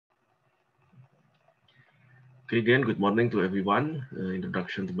Okay, again, good morning to everyone.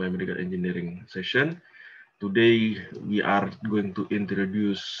 Introduction to Biomedical Engineering session. Today, we are going to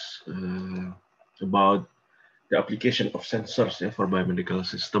introduce about the application of sensors for biomedical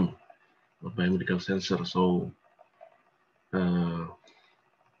system or biomedical sensor. So,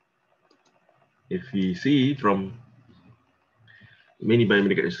 if we see from many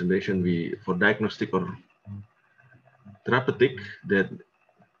biomedical instrumentation, for diagnostic or therapeutic, that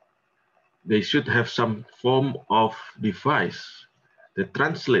they should have some form of device that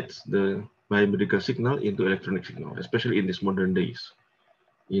translates the biomedical signal into electronic signal, especially in these modern days.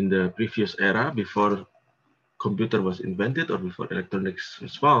 In the previous era, before computer was invented or before electronics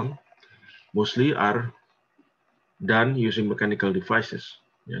was found, mostly are done using mechanical devices,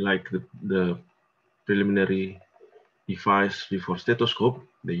 like the preliminary device before stethoscope.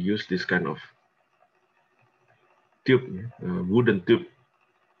 They use this kind of tube, wooden tube,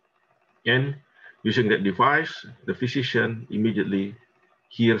 and using that device, the physician immediately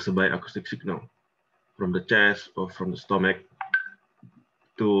hears a bioacoustic signal from the chest or from the stomach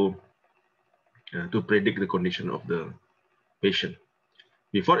to predict the condition of the patient.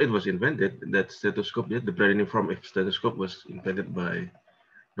 Before it was invented, that stethoscope, the braniform stethoscope was invented by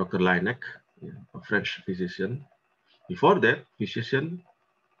Dr. Laennec, a French physician. Before that, physicians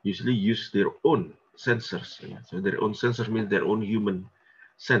usually use their own sensors. So their own sensors means their own human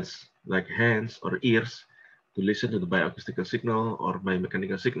sense, like hands or ears, to listen to the bioacoustical signal or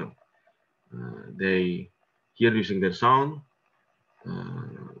biomechanical signal. They hear using their sound,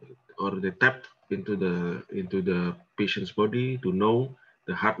 or they tap into the patient's body to know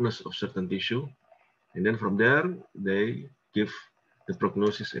the hardness of certain tissue, and then from there they give the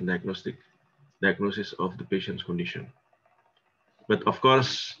prognosis and diagnosis of the patient's condition. But of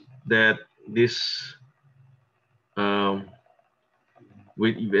course, that this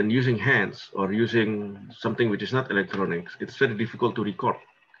when using hands or using something which is not electronics, it's very difficult to record.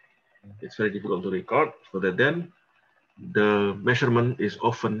 It's very difficult to record, so that then the measurement is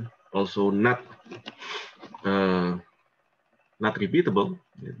often also not repeatable.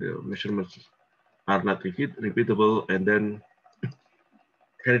 The measurements are not repeatable, and then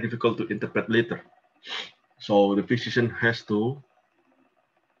very difficult to interpret later. So the physician has to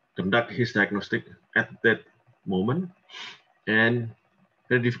conduct his diagnostic at that moment, and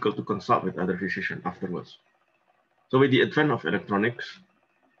very difficult to consult with other physicians afterwards. So with the advent of electronics,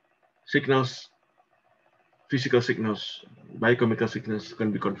 signals, physical signals, biochemical signals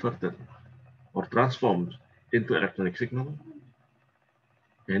can be converted or transformed into electronic signal,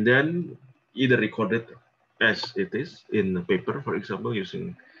 and then either recorded as it is in a paper, for example,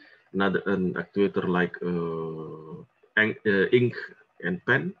 using an actuator like ink and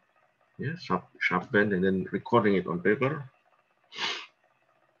pen, sharp pen, and then recording it on paper.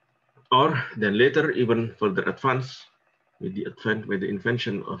 Or then later, even further advanced with the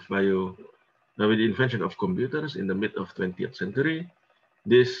invention of computers in the mid of 20th century,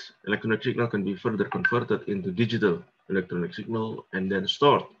 this electronic signal can be further converted into digital electronic signal and then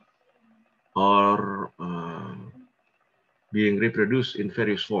stored or being reproduced in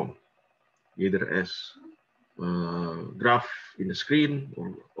various forms, either as graph in the screen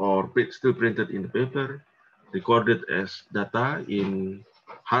or still printed in the paper, recorded as data in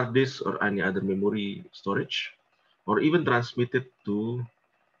hard disk or any other memory storage, or even transmitted to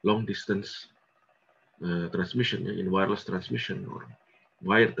long distance transmission, in wireless transmission or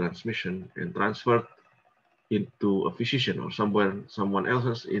wire transmission, and transferred into a physician or someone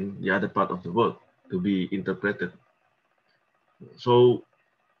else's in the other part of the world to be interpreted. So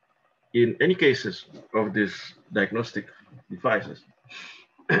in any cases of these diagnostic devices,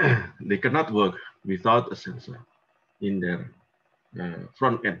 they cannot work without a sensor in their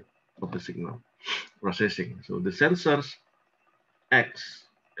front end of the signal processing. So the sensors acts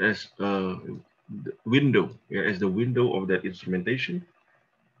as a window, as the window of that instrumentation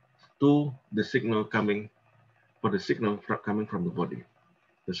to the signal coming from the body.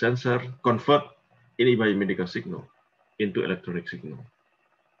 The sensor convert any biomedical signal into electronic signal.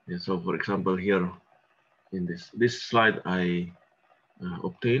 So for example, here in this slide, I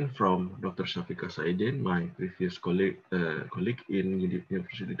obtained from Dr. Syafiqah Saidin, my previous colleague in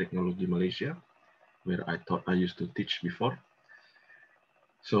Universiti Teknologi Malaysia, where I used to teach before.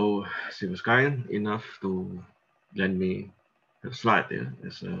 So she was kind enough to lend me a slide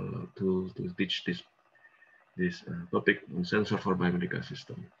to teach this topic on sensor for biomedical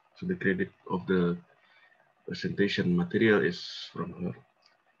system. So the credit of the presentation material is from her.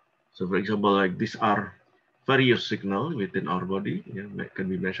 So for example, like these are various signals within our body, that can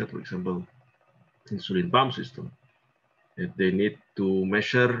be measured. For example, insulin pump system. They need to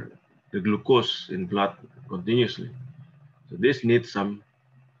measure the glucose in blood continuously. So this needs some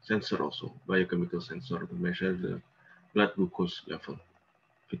sensor also, biochemical sensor to measure the blood glucose level.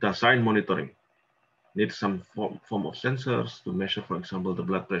 Vital sign monitoring needs some form of sensors to measure, for example, the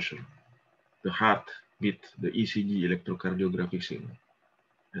blood pressure, the heart beat, the ECG, electrocardiographic signal,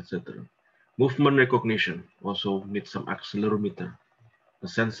 etc. Movement recognition also needs some accelerometer, a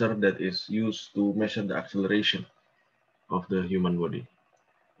sensor that is used to measure the acceleration of the human body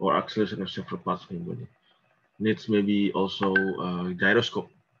or acceleration of several parts of the body. Needs maybe also a gyroscope,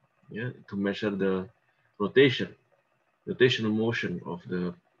 yeah, to measure the rotational motion of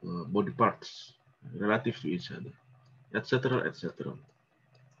the body parts relative to each other, etc., etc.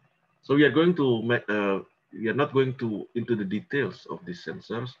 So we are not going to into the details of these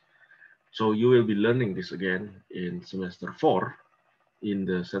sensors. So you will be learning this again in semester 4 in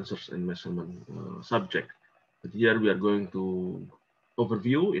the sensors and measurement subject. But here we are going to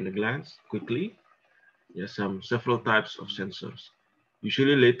overview in a glance quickly, yes, several types of sensors.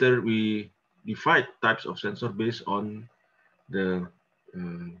 Usually later we divide types of sensor based on the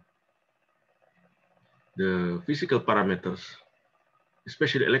physical parameters,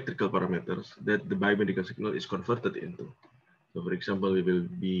 especially electrical parameters that the biomedical signal is converted into. So for example, we will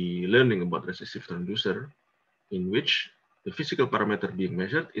be learning about resistive transducer, in which the physical parameter being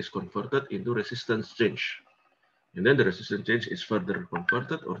measured is converted into resistance change. And then the resistance change is further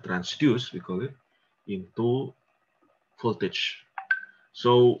converted or transduced, we call it, into voltage.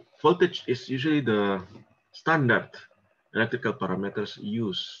 So voltage is usually the standard electrical parameters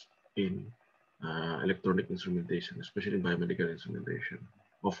used in electronic instrumentation, especially in biomedical instrumentation.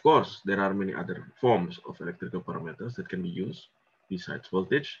 Of course, there are many other forms of electrical parameters that can be used besides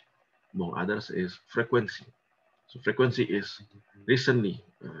voltage. Among others is frequency. So frequency is recently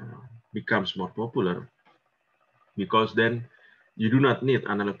becomes more popular because then you do not need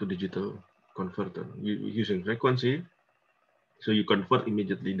analog to digital converter. Using frequency, so you convert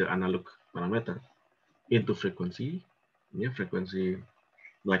immediately the analog parameter into frequency, yeah, frequency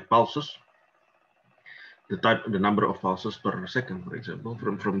like pulses, the number of pulses per second, for example.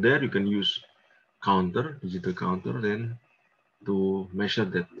 From there, you can use digital counter, then to measure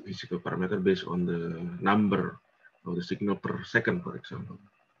that physical parameter based on the number of the signal per second, for example.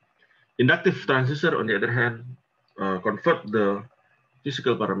 Inductive transducer, on the other hand, convert the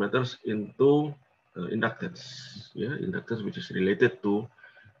physical parameters into inductance, yeah, inductance which is related to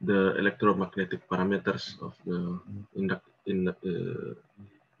the electromagnetic parameters of the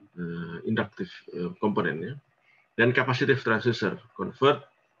inductive component. Yeah. Then capacitive transducer convert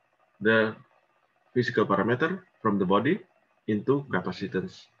the physical parameter from the body into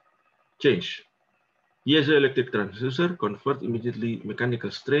capacitance change. Piezoelectric transducer convert immediately mechanical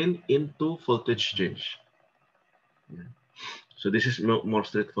strain into voltage change. Yeah. So this is more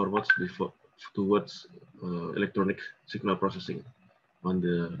straightforward towards electronic signal processing on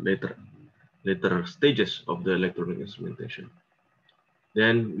the later stages of the electronic instrumentation.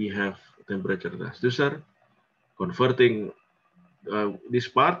 Then we have temperature transducer. Converting this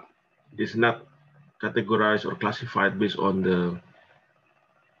part is not categorized or classified based on the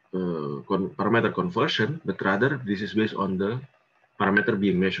parameter conversion, but rather this is based on the parameter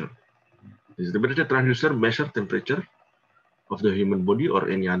being measured. This temperature transducer measure temperature of the human body or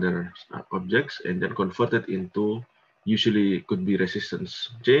any other objects and then convert it into, usually could be resistance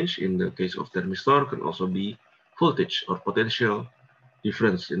change in the case of thermistor, can also be voltage or potential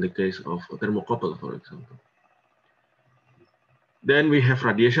difference in the case of a thermocouple, for example. Then we have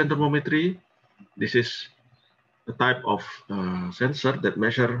radiation thermometry. This is a type of sensor that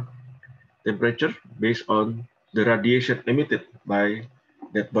measure temperature based on the radiation emitted by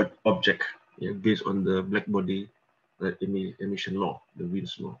that object, yeah, based on the black body emission law, the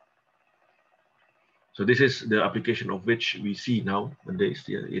Wien's law. So this is the application of which we see nowadays,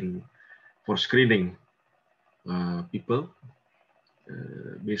 yeah, for screening people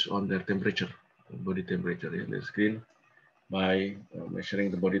based on their temperature, body temperature. Yeah, they screen by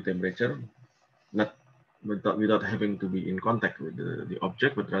measuring the body temperature, not without having to be in contact with the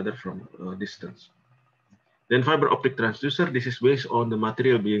object, but rather from a distance. Then fiber optic transducer, this is based on the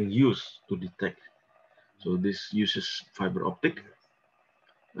material being used to detect. So this uses fiber optic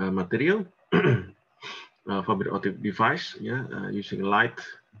material, fiber optic device, yeah, using light.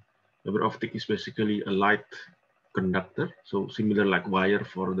 Fiber optic is basically a light conductor, so similar like wire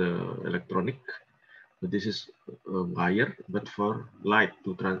for the electronic. But this is a wire, but for light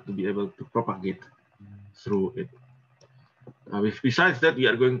to be able to propagate through it. Besides that, we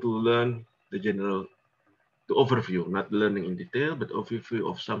are going to learn the general, the overview, not learning in detail, but overview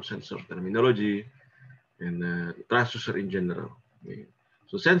of some sensor terminology and transducer in general. Okay.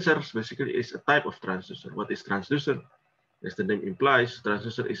 So sensors basically is a type of transducer. What is transducer? As the name implies,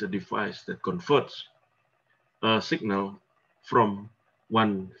 transducer is a device that converts a signal from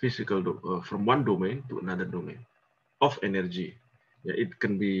one from one domain to another domain of energy. Yeah, it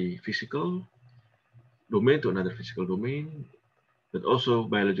can be physical domain to another physical domain, but also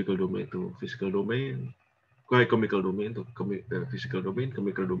biological domain to physical domain, chemical domain to physical domain,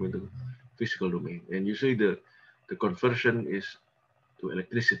 chemical domain to physical domain. And usually the conversion is to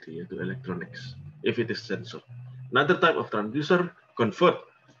electricity, to electronics, if it is sensor. Another type of transducer convert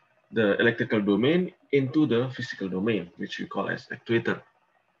the electrical domain into the physical domain, which we call as actuator.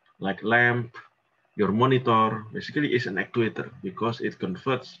 Like lamp, your monitor, basically is an actuator because it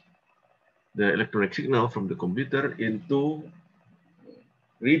converts the electronic signal from the computer into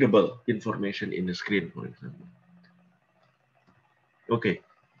readable information in the screen, for example. Okay,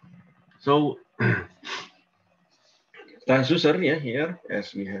 so transducer, yeah, here,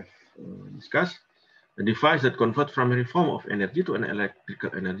 as we have discussed, a device that converts primary form of energy to an electrical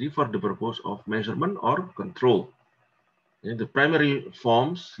energy for the purpose of measurement or control. Yeah, the primary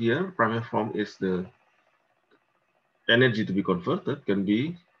forms here, primary form is the energy to be converted, can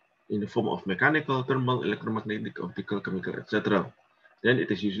be in the form of mechanical, thermal, electromagnetic, optical, chemical, etc. Then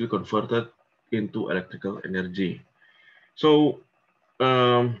it is usually converted into electrical energy. So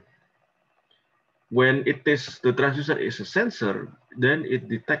when it is the transducer is a sensor, then it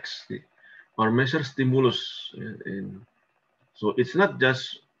detects or measures stimulus. And so it's not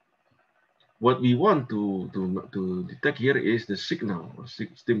just what we want to detect here is the signal or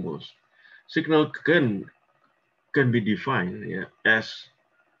stimulus. Signal can be defined, yeah, as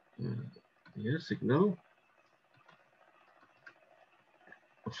signal,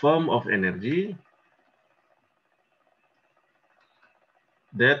 a form of energy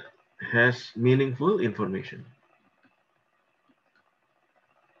that has meaningful information.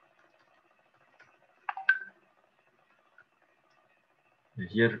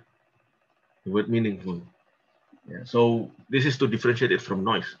 Here, the word meaningful. Yeah. So this is to differentiate it from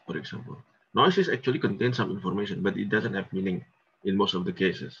noise, for example. Noise is actually contains some information, but it doesn't have meaning in most of the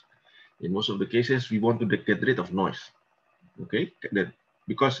cases. In most of the cases, we want to get rid of noise. Okay,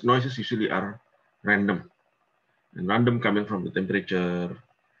 because noises usually are random, and random coming from the temperature,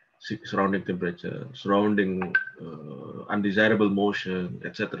 surrounding temperature, surrounding undesirable motion,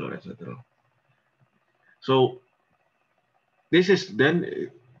 etc., etc. So this is then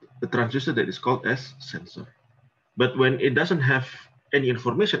a transducer that is called as sensor. But when it doesn't have any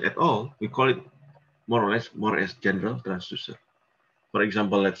information at all, we call it more or less more as general transducer. For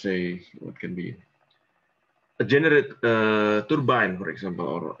example, let's say what can be a turbine, for example,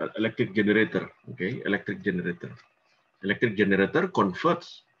 or electric generator. Okay, electric generator. Electric generator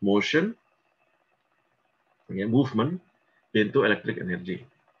converts motion, okay, movement into electric energy.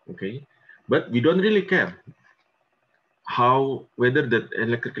 Okay, but we don't really care whether that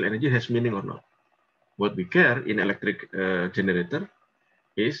electrical energy has meaning or not. What we care in electric generator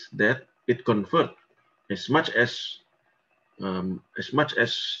is that it converts as much as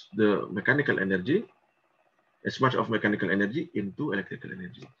the mechanical energy, as much of mechanical energy into electrical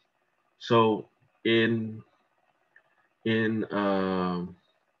energy. So in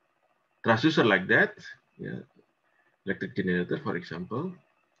transducer like that, yeah, electric generator, for example,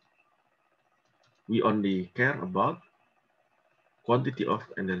 we only care about quantity of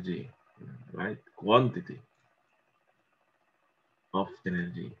energy, right? Quantity of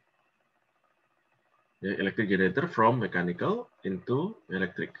energy. The electric generator from mechanical into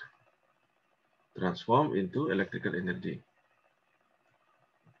electric, transform into electrical energy.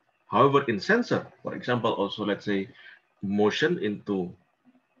 However, in sensor, for example, also let's say motion into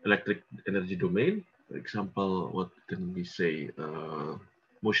electric energy domain. For example, what can we say?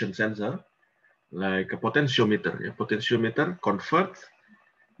 Motion sensor, like a potentiometer. A potentiometer converts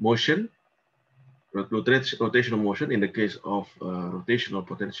motion, rotational motion in the case of rotational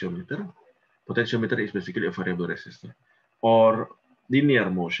potentiometer. Potentiometer is basically a variable resistor, or linear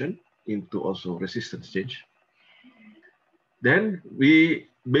motion into also resistance change. Then we,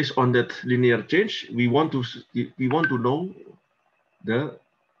 based on that linear change, we want to know the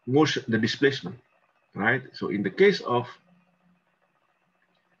motion, the displacement, right? So in the case of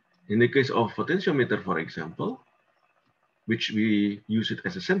potentiometer, for example, which we use it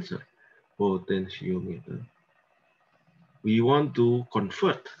as a sensor, potentiometer, we want to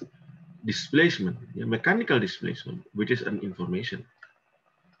convert displacement, mechanical displacement, which is an information,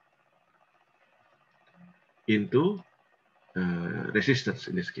 into resistance,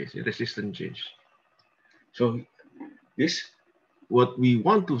 in this case, resistance change. So what we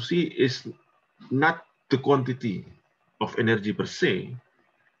want to see is not the quantity of energy per se,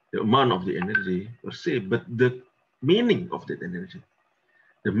 the amount of the energy per se, but the meaning of that energy.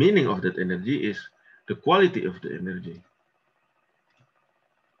 The meaning of that energy is the quality of the energy,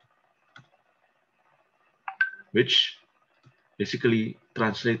 which basically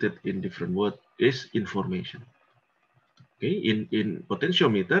translated in different words is information. Okay, in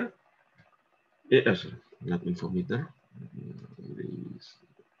potentiometer, sorry, not infometer.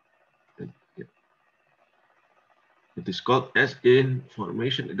 It is called as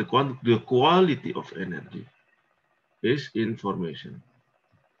information. The quality of energy is information.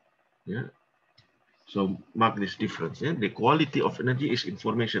 Yeah. So mark this difference. Yeah? The quality of energy is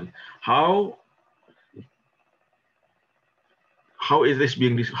information. How is this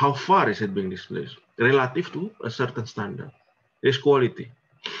being how far is it being displaced relative to a certain standard? This quality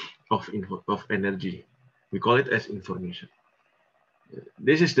of energy. We call it as information.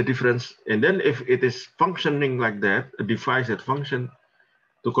 This is the difference. And then if it is functioning like that, a device that function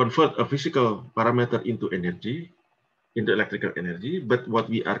to convert a physical parameter into energy, into electrical energy, but what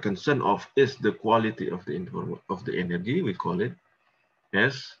we are concerned of is the quality of the energy. We call it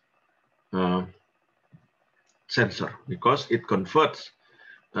as sensor, because it converts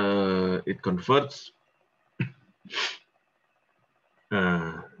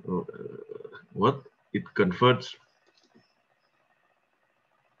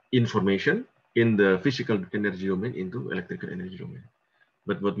information in the physical energy domain into electrical energy domain.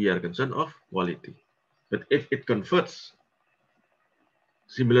 But what we are concerned of, quality. But if it converts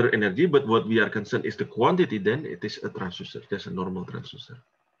similar energy, but what we are concerned is the quantity, then it is a transducer. That's a normal transducer.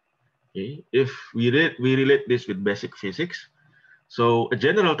 Okay. If we relate this with basic physics, so a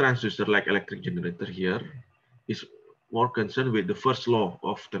general transducer like electric generator here is more concerned with the first law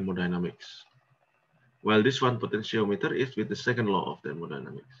of thermodynamics, while this one potentiometer is with the second law of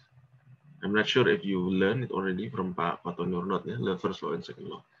thermodynamics. I'm not sure if you learned it already from Pak Tony or not. Yeah? The first law and second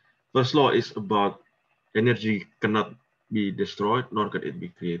law. First law is about energy cannot be destroyed, nor can it be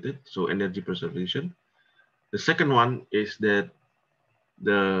created. So energy preservation. The second one is that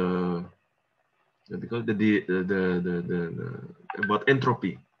about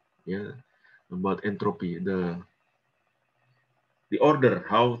entropy. Yeah, about entropy. The order,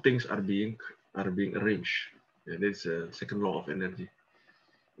 how things are being arranged. Yeah, that's the second law of energy.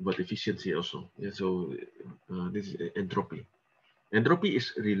 About efficiency also. Yeah, so this is entropy. Entropy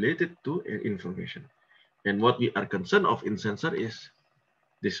is related to information. And what we are concerned of in sensor is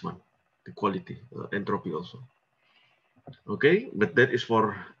this one, the quality, entropy also. Okay, but that is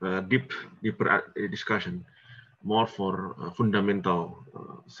for deeper discussion, more for fundamental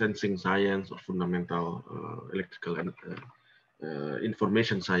sensing science or fundamental electrical and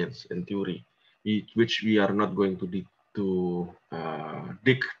information science and theory, which we are not going to dig too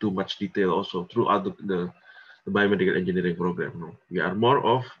much detail also throughout the biomedical engineering program. No, we are more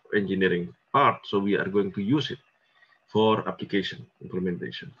of engineering part, so we are going to use it for application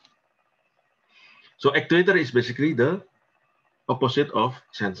implementation. So actuator is basically the opposite of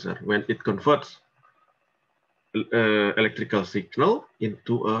sensor when it converts electrical signal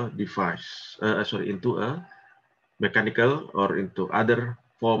into a device, into a mechanical or into other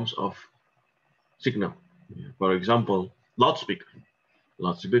forms of signal. For example, loudspeaker.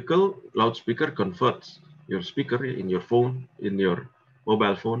 Loudspeaker converts your speaker in your phone, in your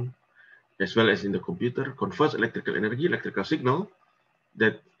mobile phone, as well as in the computer, converts electrical energy, electrical signal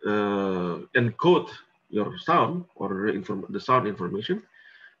that encode your sound or the sound information,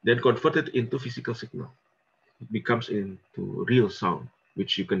 then convert it into physical signal. It becomes into real sound,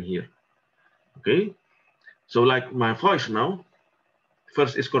 which you can hear. Okay, so like my voice now,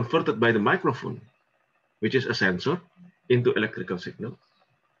 first is converted by the microphone, which is a sensor, into electrical signal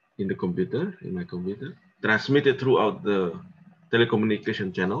in the computer, in my computer, transmitted throughout the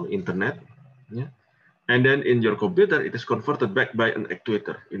telecommunication channel, internet, yeah. And then in your computer, it is converted back by an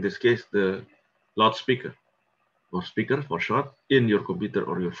actuator, in this case, the loudspeaker, or speaker for short, in your computer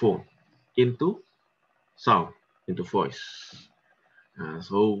or your phone, into sound, into voice.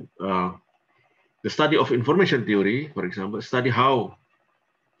 The study of information theory, for example, study how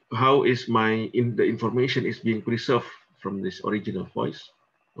is the information is being preserved from this original voice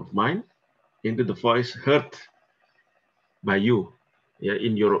of mine into the voice heard by you, yeah,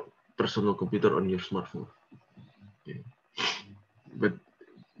 in your personal computer on your smartphone. Okay. But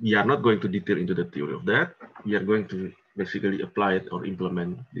we are not going to detail into the theory of that. We are going to basically apply it or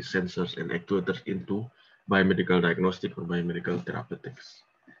implement these sensors and actuators into biomedical diagnostic or biomedical therapeutics.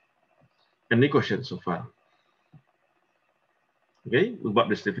 Any questions so far? Okay, about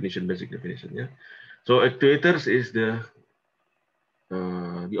this definition, basic definition. Yeah. So actuators is the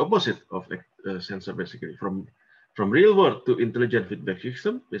opposite of sensor, basically. From From real world to intelligent feedback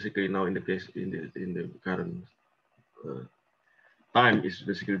system, basically now in the case in the current time is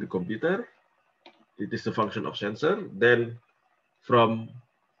basically the computer. It is the function of sensor. Then from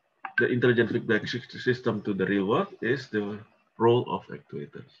the intelligent feedback system to the real world is the role of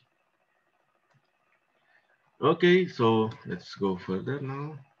actuators. Okay, so let's go further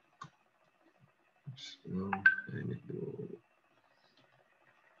now. Now I need to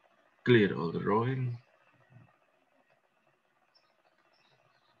clear all the drawing.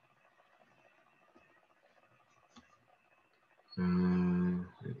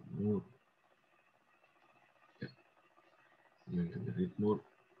 Mode. Yeah. Read mode.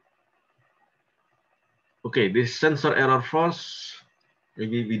 Okay, this sensor error force,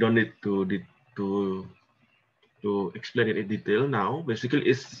 maybe we don't need to explain it in detail now. Basically,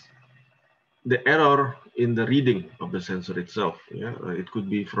 it's the error in the reading of the sensor itself. Yeah, it could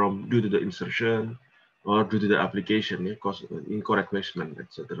be from due to the insertion or due to the application, yeah, cause incorrect measurement,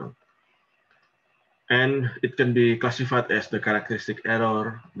 etc. And it can be classified as the characteristic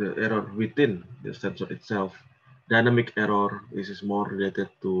error, the error within the sensor itself. Dynamic error, this is more related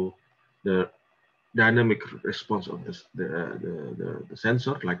to the dynamic response of the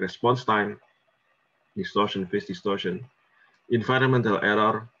sensor, like response time, distortion, phase distortion. Environmental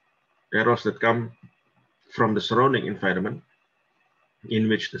error, errors that come from the surrounding environment in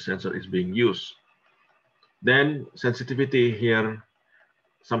which the sensor is being used. Then sensitivity here,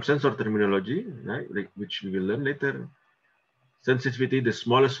 some sensor terminology, right, which we will learn later. Sensitivity, the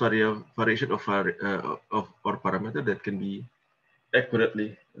smallest variation of or parameter that can be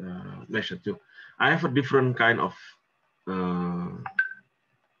accurately measured too. I have a different kind of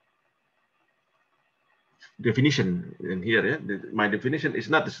definition in here. Yeah? My definition is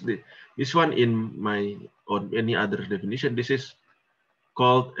not this one in my or any other definition. This is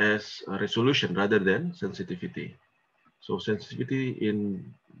called as resolution rather than sensitivity. So sensitivity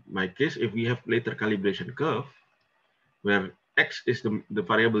in my case, if we have later calibration curve, where x is the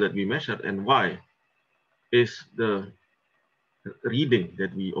variable that we measure and y is the reading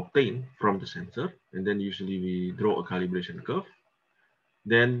that we obtain from the sensor, and then usually we draw a calibration curve,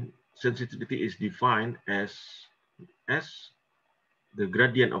 then sensitivity is defined as the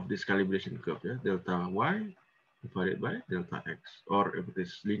gradient of this calibration curve, yeah? Delta y divided by delta x, or if it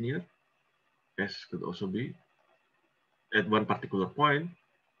is linear, s could also be at one particular point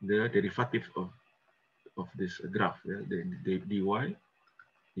the derivative of this graph, yeah? the dy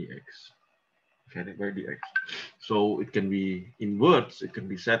dx divided by dx. So it can be in words, it can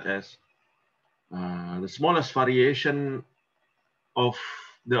be said as the smallest variation of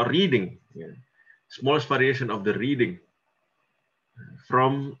the reading, yeah? Smallest variation of the reading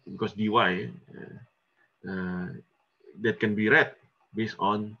from, because dy that can be read based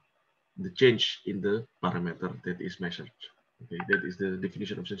on the change in the parameter that is measured. Okay, that is the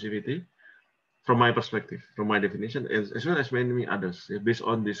definition of sensitivity from my perspective, from my definition, as well as many others, based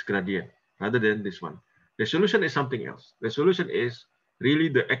on this gradient rather than this one. Resolution is something else. Resolution is really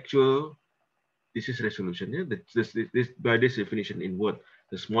the actual, this is resolution. Yeah? By this definition in word,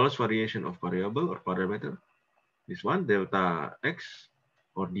 the smallest variation of variable or parameter, this one, delta x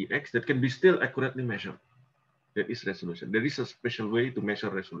or dx, that can be still accurately measured. That is resolution. There is a special way to measure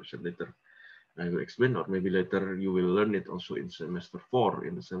resolution later. I will explain, or maybe later you will learn it also in semester 4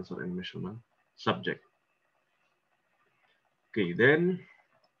 in the sensor and measurement subject. Okay, then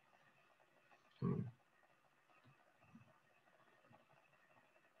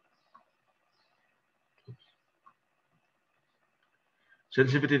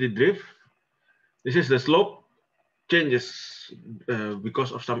sensitivity drift. This is the slope changes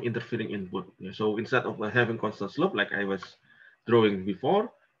because of some interfering input. Yeah, so instead of having constant slope like I was drawing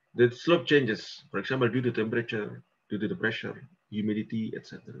before, the slope changes, for example, due to temperature, due to the pressure, humidity,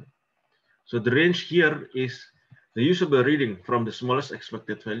 etc. So the range here is the usable reading from the smallest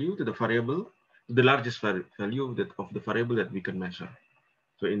expected value to the variable, to the largest value of the variable that we can measure.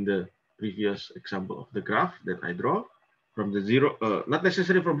 So in the previous example of the graph that I draw, from the zero, not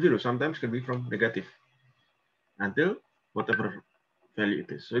necessarily from zero, sometimes can be from negative until whatever value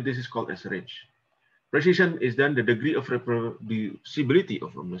it is. So this is called as range. Precision is then the degree of reproducibility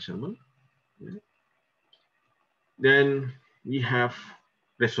of a measurement. Then we have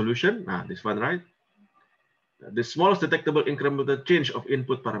resolution. This one, right? The smallest detectable incremental change of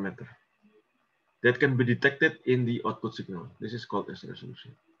input parameter that can be detected in the output signal. This is called as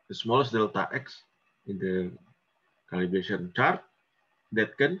resolution. The smallest delta x in the calibration chart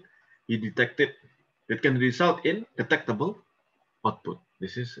that can be detected, that can result in detectable output.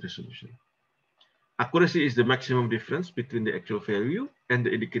 This is resolution. Accuracy is the maximum difference between the actual value and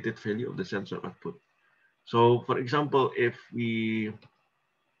the indicated value of the sensor output. So for example, if we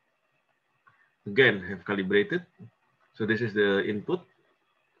again have calibrated, so this is the input,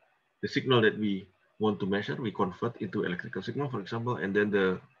 the signal that we want to measure, we convert into electrical signal, for example, and then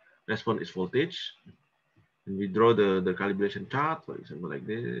the response is voltage. And we draw the calibration chart, for example, like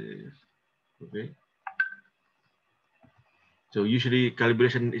this. Okay. So usually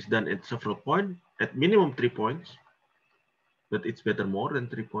calibration is done at several points, at minimum 3 points, but it's better more than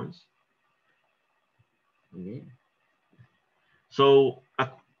 3 points. Okay. So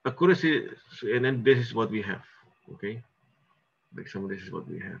accuracy, and then this is what we have. Okay. For example, this is what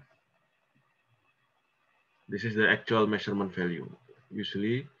we have. This is the actual measurement value.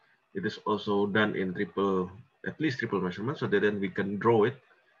 Usually it is also done in at least triple measurement, so that then we can draw it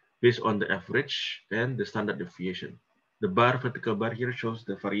based on the average and the standard deviation. The vertical bar here shows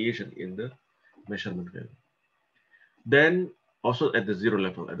the variation in the measurement value. Then also at the zero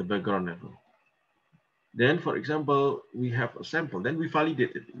level, at the background level. Then, for example, we have a sample. Then we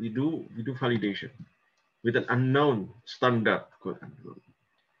validate it. We do validation with an unknown standard, quote unquote.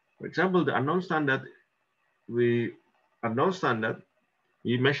 For example, the unknown standard, we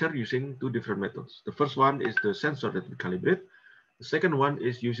measure using two different methods. The first one is the sensor that we calibrate. The second one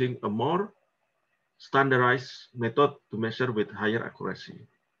is using a more standardized method to measure with higher accuracy.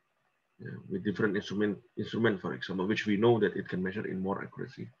 With different instrument, for example, which we know that it can measure in more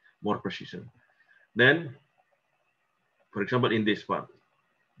accuracy, more precision. Then, for example, in this part,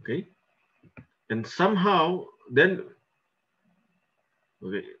 okay, and somehow then,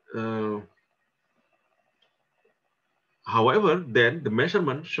 okay, however, then the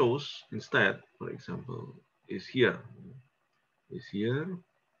measurement shows instead, for example, is here,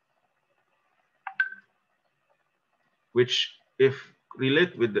 which if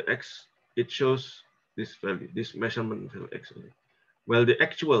relate with the x, it shows this value, this measurement value x. Well, the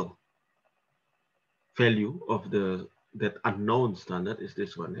actual value of that unknown standard is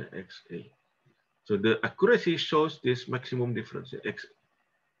this one, xa. So the accuracy shows this maximum difference,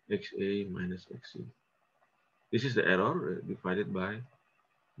 xa minus xc. This is the error divided by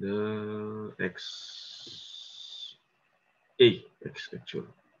the x actual.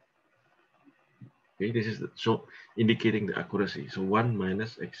 Okay, this is so indicating the accuracy. So 1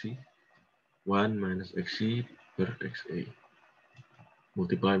 minus xc per xa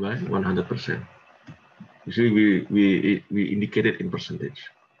multiplied by 100%. Usually we indicate it in percentage.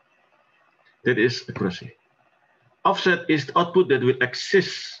 That is accuracy. Offset is the output that will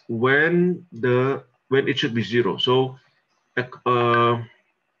exist when it should be zero. So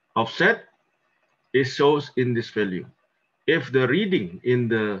offset is shows in this value. If the reading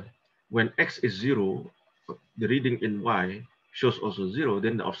when x is zero, the reading in y shows also zero,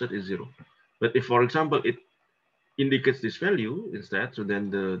 then the offset is zero. But if, for example, it indicates this value instead, so then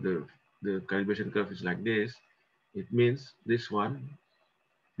the calibration curve is like this, it means this one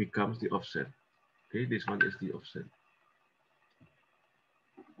becomes the offset. Okay, this one is the offset.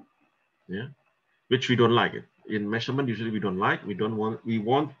 Yeah, which we don't like it. In measurement, usually we don't like, we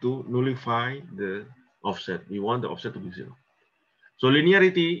want to nullify the offset. We want the offset to be zero. So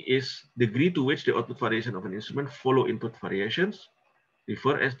linearity is the degree to which the output variation of an instrument follow input variations,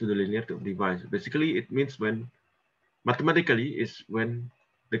 refer as to the linearity of device. Basically, it means mathematically is when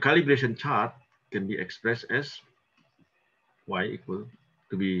the calibration chart can be expressed as y equal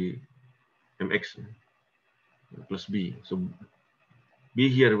to be mx plus b. So b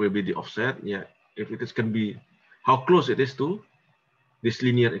here will be the offset. Yeah, if it is can be how close it is to this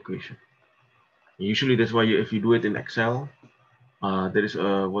linear equation. Usually that's why if you do it in Excel, there is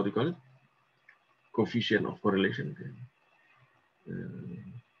a what do you call it? Coefficient of correlation.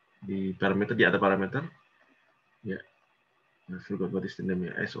 The parameter, the other parameter. Yeah, I forgot what is the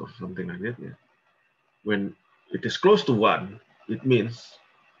name, S or something like that. Yeah. When it is close to 1, it means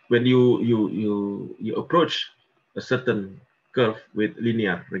when you approach a certain curve with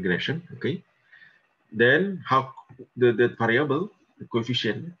linear regression, okay, then how the variable, the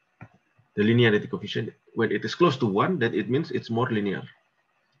coefficient, the linearity coefficient, when it is close to 1, then it means it's more linear.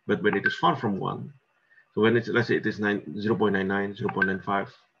 But when it is far from 1, so when it's, let's say it is 0.99, 0.95,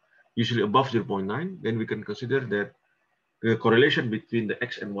 usually above 0.9, then we can consider that the correlation between the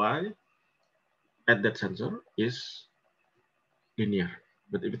x and y at that sensor is linear.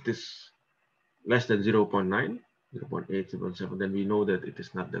 But if it is less than 0.9, 0.8, 0.7, then we know that it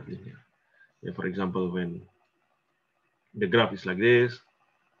is not that linear. Yeah, for example, when the graph is like this,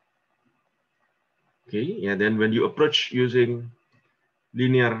 okay, yeah, then when you approach using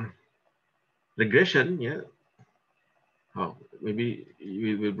linear regression, yeah, maybe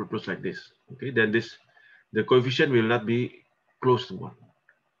we will approach like this, okay, then the coefficient will not be close to 1.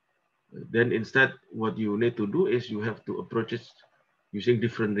 Then instead, what you need to do is you have to approach it using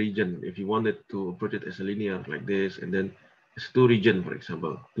different region. If you wanted to approach it as a linear like this, and then it's two region, for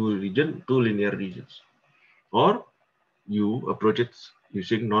example, two linear regions, or you approach it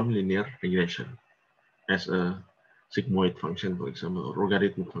using non-linear regression as a sigmoid function, for example, or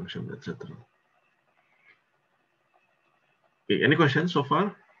logarithmic function, etc. Okay, any questions so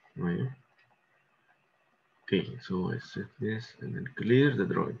far? Okay, so I set this and then clear the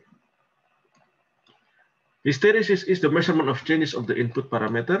drawing. Hysteresis is the measurement of changes of the input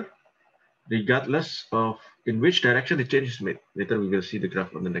parameter, regardless of in which direction the change is made. Later we will see the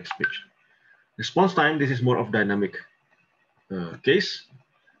graph on the next page. Response time, this is more of dynamic case.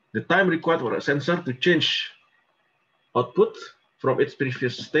 The time required for a sensor to change output from its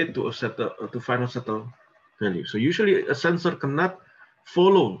previous state to a final settle value. So usually a sensor cannot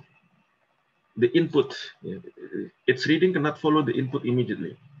follow the input. Its reading cannot follow the input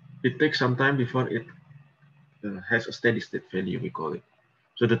immediately. It takes some time before it has a steady state value, we call it.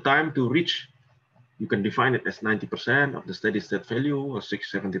 So the time to reach, you can define it as 90% of the steady state value, or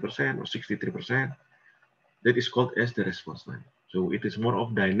 70%, or 63%. That is called as the response time. So it is more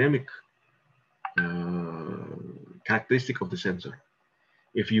of dynamic characteristic of the sensor.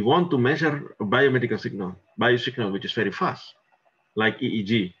 If you want to measure a biomedical signal, biosignal, which is very fast, like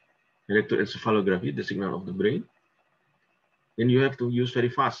EEG, electroencephalography, the signal of the brain, then you have to use very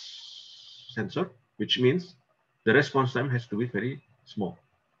fast sensor, which means the response time has to be very small.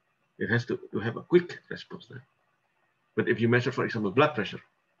 It has to have a quick response time. But if you measure, for example, blood pressure,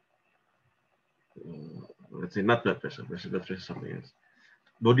 let's say not blood pressure, blood pressure is something else,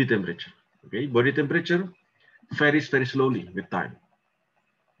 body temperature, okay? Body temperature varies very slowly with time,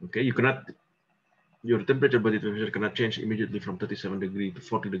 okay? You cannot, your temperature, body temperature cannot change immediately from 37 degrees to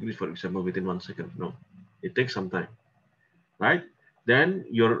 40 degrees, for example, within 1 second. No, it takes some time, right? Then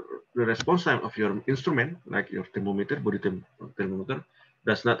the response time of your instrument, like your thermometer, thermometer,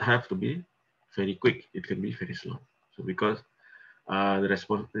 does not have to be very quick. It can be very slow. So because the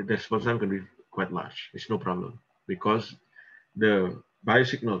response time can be quite large, it's no problem, because the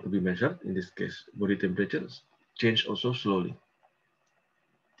biosignal to be measured, in this case, body temperatures, change also slowly.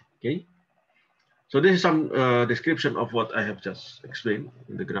 Okay. So this is some description of what I have just explained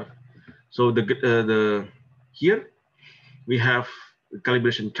in the graph. So here we have the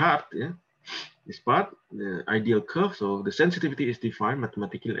calibration chart. Yeah, this part, the ideal curve. So the sensitivity is defined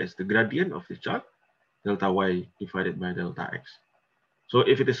mathematically as the gradient of the chart, delta y divided by delta x. So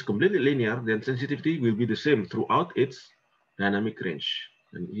if it is completely linear, then sensitivity will be the same throughout its dynamic range.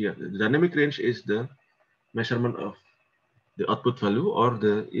 And here, the dynamic range is the measurement of the output value, or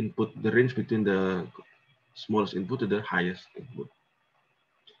the input, the range between the smallest input to the highest input.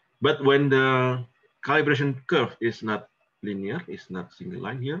 But when the calibration curve is not linear, it's not single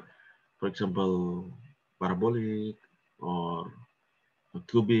line here, for example, parabolic or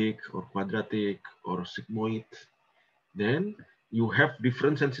cubic or quadratic or sigmoid, then you have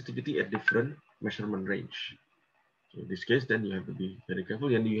different sensitivity at different measurement range. So in this case, then you have to be very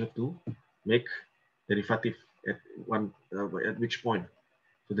careful, and you have to make derivative at at which point.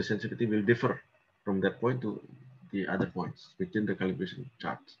 So the sensitivity will differ from that point to the other points within the calibration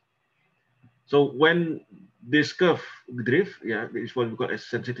chart. So when this curve drift, yeah, is what we call as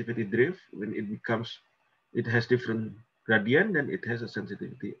sensitivity drift. When it becomes, it has different gradient, then it has a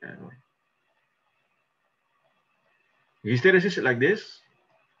sensitivity error. Hysteresis is like this.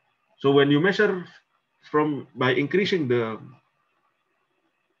 So when you measure by increasing the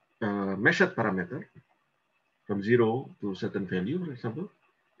measured parameter from 0 to a certain value, for example,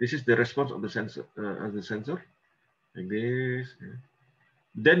 this is the response of the sensor, like this. Yeah.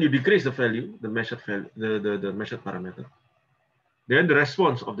 Then you decrease the value, the measured value, the measured parameter. Then the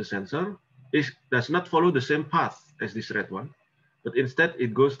response of the sensor does not follow the same path as this red one, but instead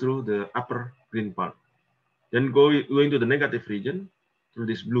it goes through the upper green part. Then going to the negative region through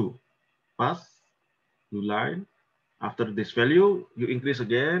this blue path, blue line. After this value, you increase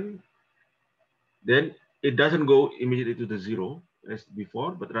again. Then it doesn't go immediately to the 0 as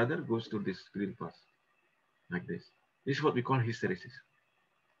before, but rather goes to this green path, like this. This is what we call hysteresis.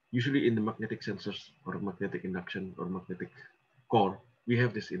 Usually in the magnetic sensors or magnetic induction or magnetic core, we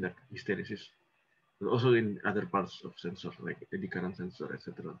have this hysteresis, but also in other parts of sensors like eddy current sensor,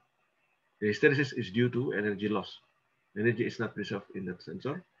 etc. The hysteresis is due to energy loss. Energy is not preserved in that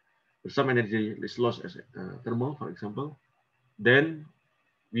sensor, but some energy is lost as thermal, for example. Then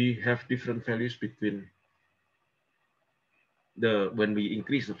we have different values between when we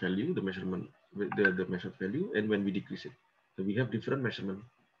increase the value, the measurement, the measured value, and when we decrease it. So we have different measurement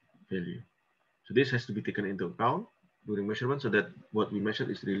value. So this has to be taken into account during measurement, so that what we measure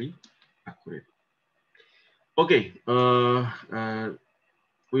is really accurate. Okay,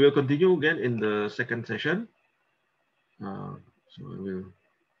 we will continue again in the second session. So I will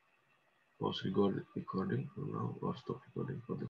pause recording for now or stop recording for the